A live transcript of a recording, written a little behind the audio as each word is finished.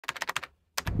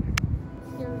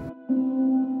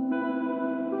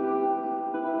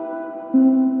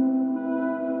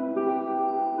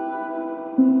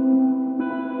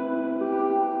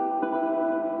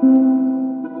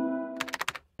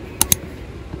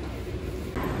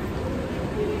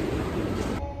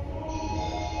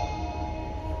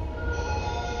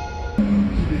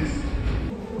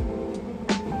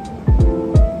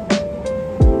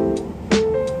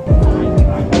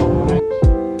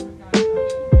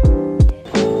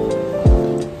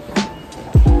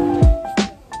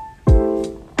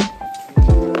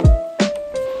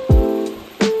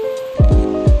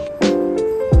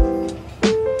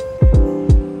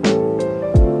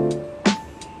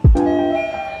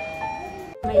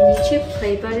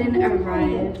Play button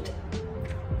arrived,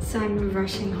 so I'm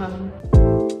rushing home.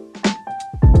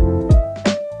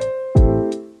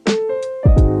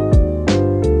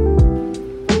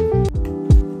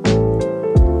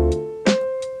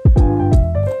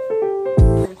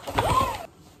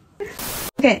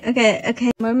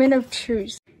 Okay. Moment of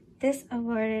truth. This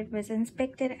award was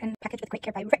inspected and packaged with great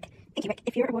care by Rick. Thank you, Rick.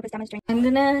 If your award was damaged during, I'm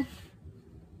gonna.350。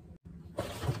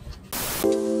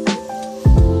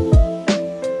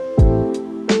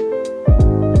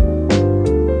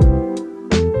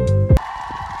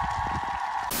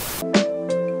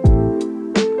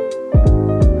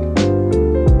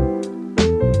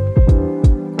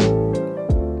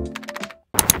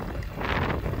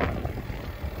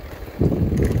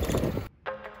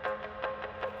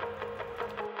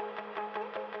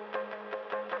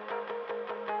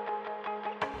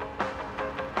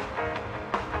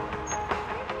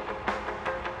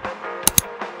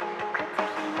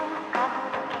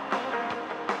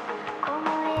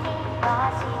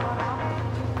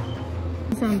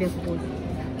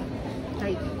は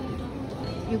い。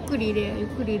ゆっくり入れよう、ゆっ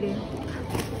くり入れよう。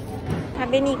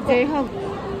食べに行こう。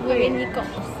食べに行こう。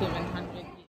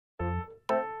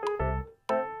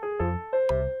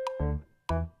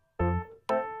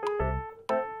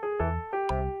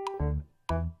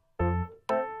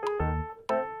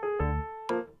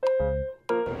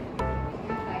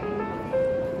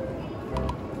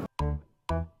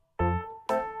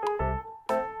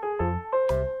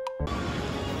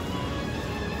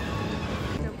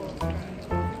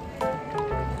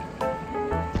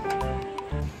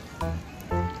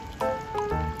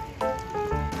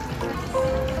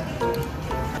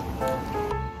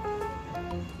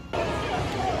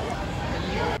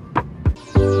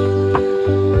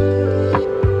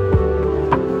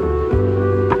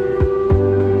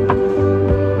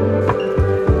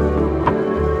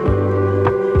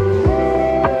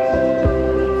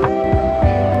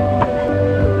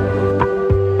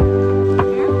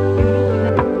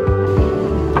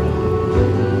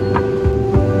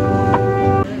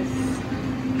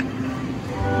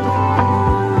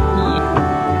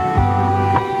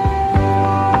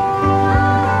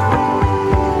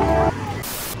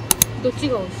どっち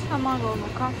が美味しい？卵の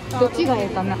カスタード。どっちがええ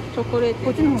かな？チョコレート。こ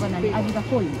っちの方が何？味が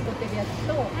濃い。取ってるやつ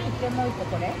と、はい、でもう一個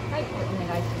これ。はい、お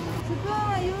願いします。スプーン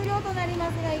は有料となり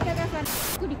ますが、いかがさ。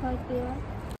ゆっくり帰ってよ。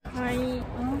はい。ちょっ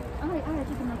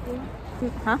と待ってよ。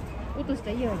は？落とした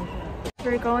ら嫌です。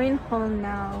We're going home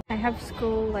now. I have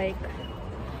school like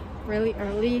really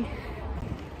early.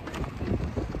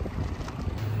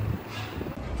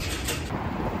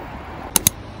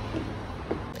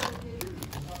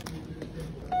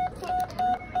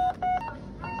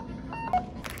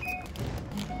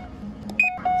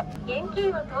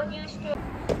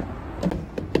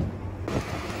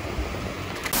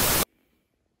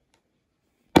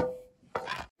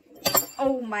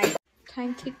 Oh my!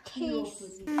 Time to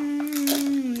taste.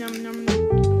 Nom nom nom.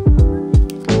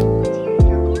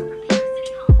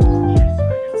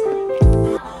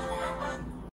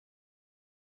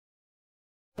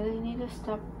 Really need to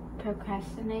stop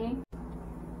procrastinating.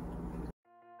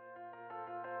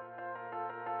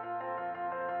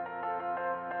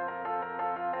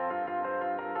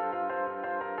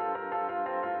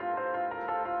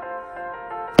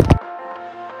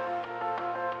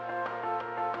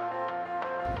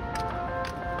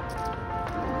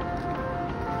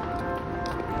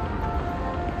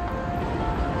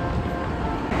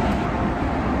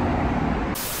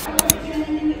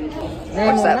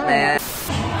 What's that, man?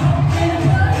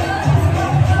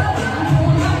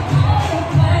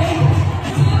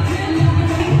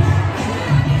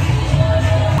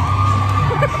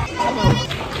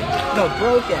 No,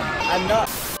 broken. I'm not.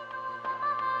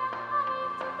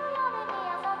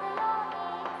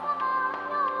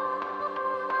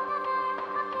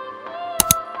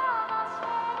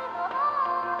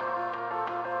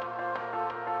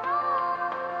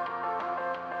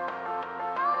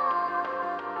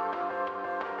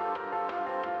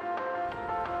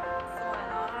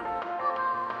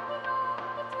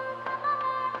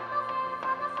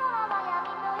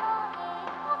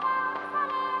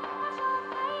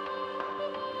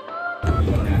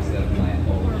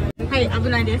 い危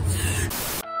ないで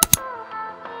す。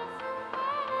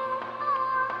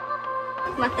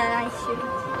また来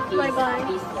週。バイバイ。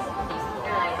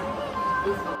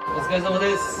お疲れ様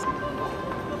です。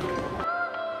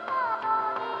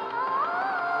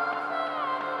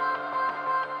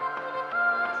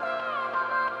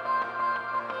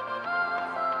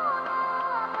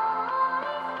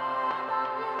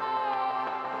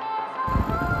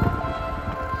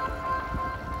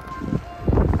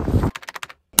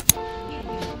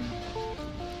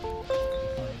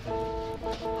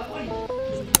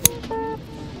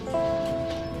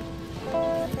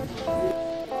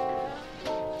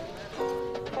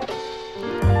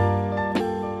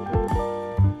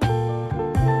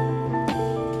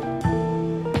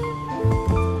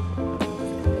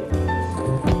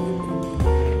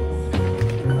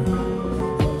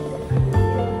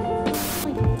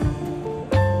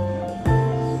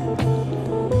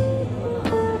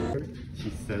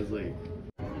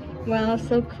Wow,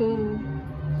 so cool.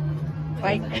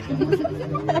 Like, I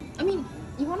mean,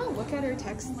 you want to look at her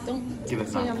text? Don't Give it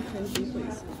say back. I'm cringy,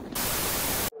 please.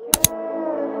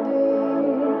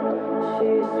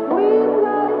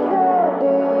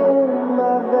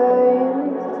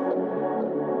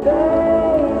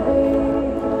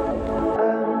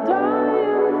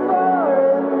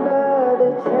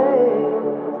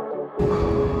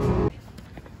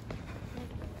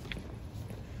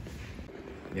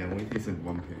 Yeah, one piece and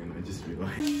one pan, I just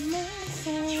realized.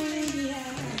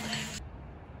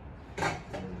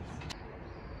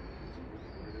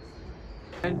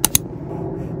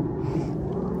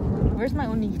 Where's my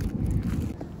onigiri?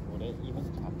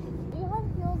 You have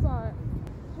heels on.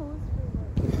 Toes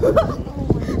for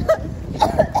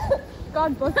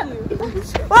God bless you.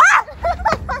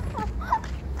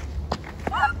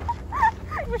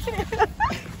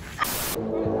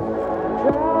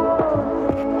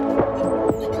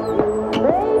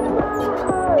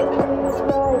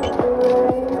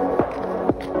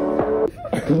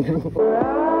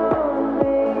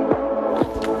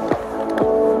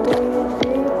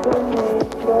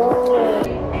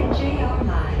 NJR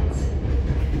lines.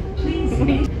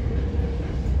 Please